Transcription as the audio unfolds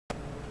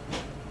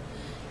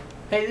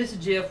Hey, this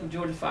is Jeff with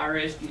Georgia Fire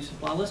Rescue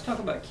Supply. Let's talk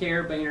about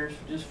carabiners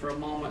just for a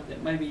moment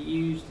that may be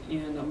used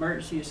in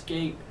emergency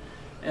escape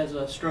as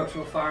a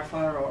structural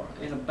firefighter or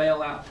in a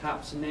bailout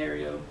type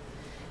scenario.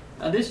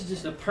 This is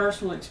just a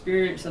personal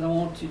experience that I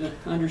want you to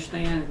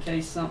understand in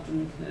case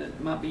something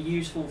that might be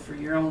useful for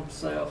your own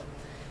self.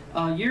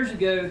 Years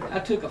ago, I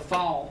took a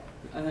fall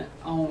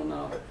on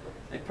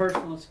a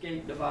personal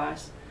escape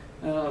device.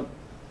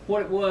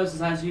 What it was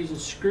is I was using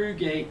screw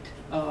gate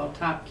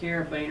type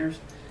carabiners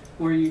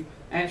where you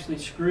actually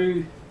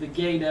screw the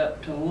gate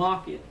up to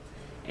lock it.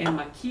 And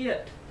my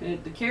kit, the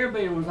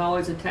carabiner was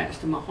always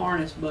attached to my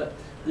harness, but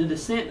the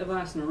descent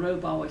device and the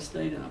rope always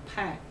stayed in a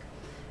pack.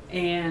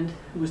 And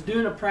was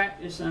doing a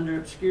practice under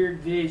obscured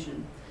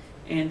vision,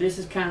 and this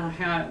is kind of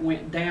how it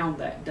went down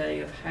that day,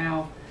 of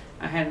how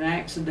I had an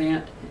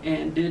accident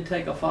and did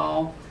take a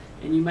fall.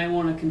 And you may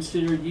want to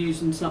consider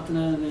using something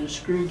other than a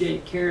screw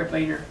gate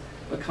carabiner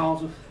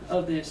because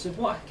of this. So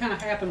what kind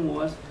of happened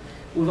was,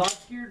 with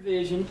obscured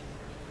vision,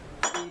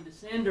 the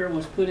descender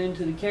was put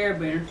into the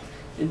carabiner,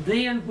 and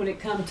then when it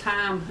come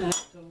time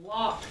to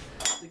lock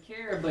the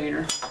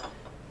carabiner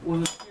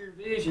with obscured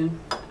vision,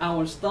 I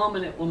was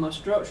thumbing it with my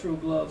structural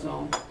gloves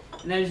on,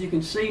 and as you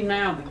can see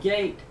now, the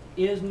gate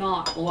is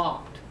not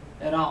locked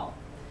at all.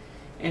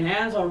 And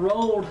as I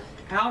rolled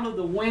out of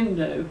the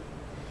window,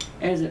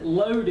 as it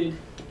loaded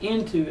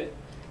into it,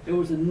 there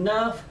was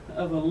enough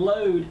of a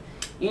load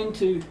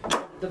into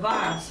the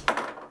device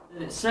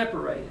that it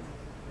separated.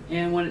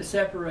 And when it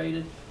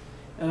separated,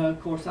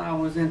 of course, I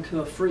was into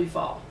a free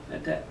fall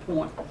at that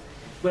point.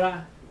 But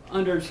I,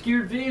 under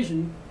obscured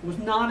vision, was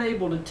not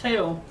able to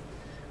tell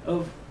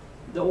of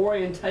the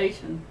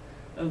orientation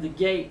of the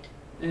gate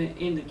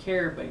in the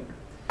carabiner.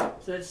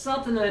 So it's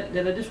something that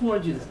I just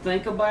wanted you to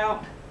think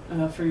about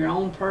for your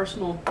own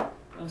personal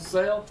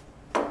self.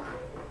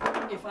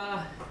 If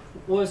I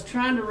was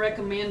trying to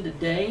recommend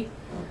today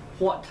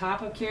what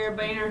type of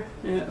carabiner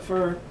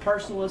for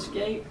personal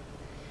escape,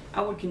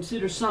 I would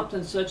consider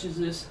something such as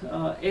this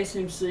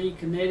SMC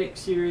Kinetic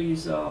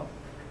Series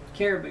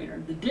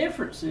carabiner. The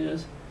difference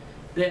is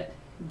that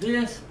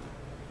this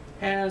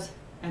has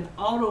an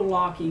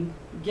auto-locking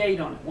gate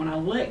on it. When I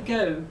let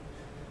go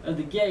of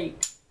the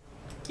gate,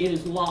 it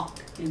is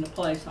locked into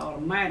place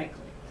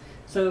automatically.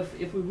 So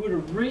if we would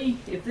have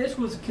if this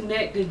was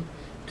connected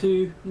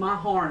to my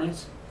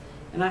harness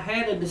and I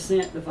had a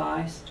descent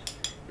device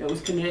that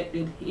was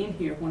connected in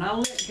here, when I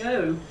let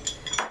go,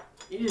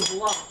 it is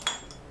locked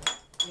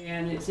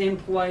and it's in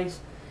place.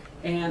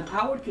 And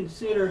I would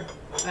consider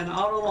an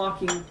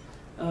auto-locking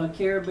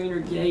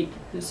carabiner gate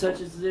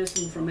such as this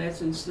one from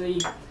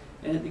SMC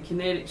and the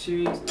Kinetic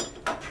Series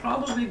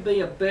probably be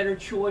a better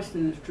choice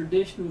than the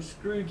traditional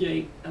screw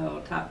gate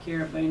type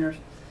carabiners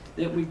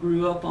that we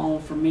grew up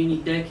on for many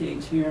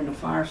decades here in the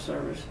fire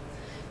service.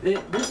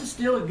 This is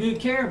still a good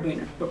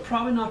carabiner, but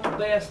probably not the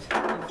best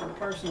for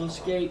personal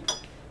escape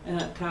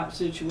type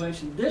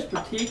situation. This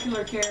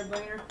particular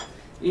carabiner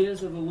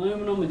is of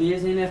aluminum. It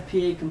is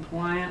NFPA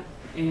compliant,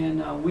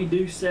 and we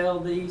do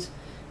sell these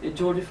at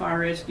Georgia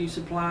Fire Rescue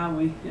Supply.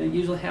 We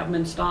usually have them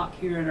in stock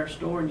here at our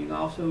store, and you can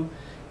also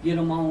get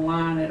them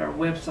online at our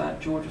website,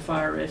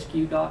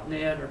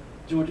 georgiafirerescue.net or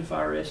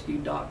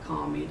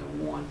georgiafirerescue.com, either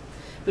one.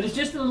 But it's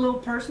just a little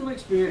personal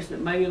experience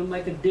that maybe it'll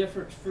make a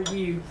difference for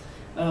you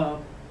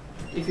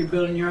if you're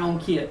building your own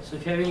kit. So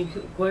if you have any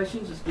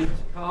questions, just give us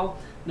a call.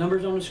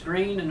 Number's on the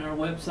screen, and our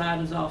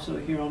website is also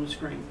here on the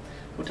screen.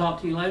 We'll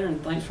talk to you later,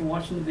 and thanks for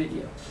watching the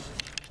video.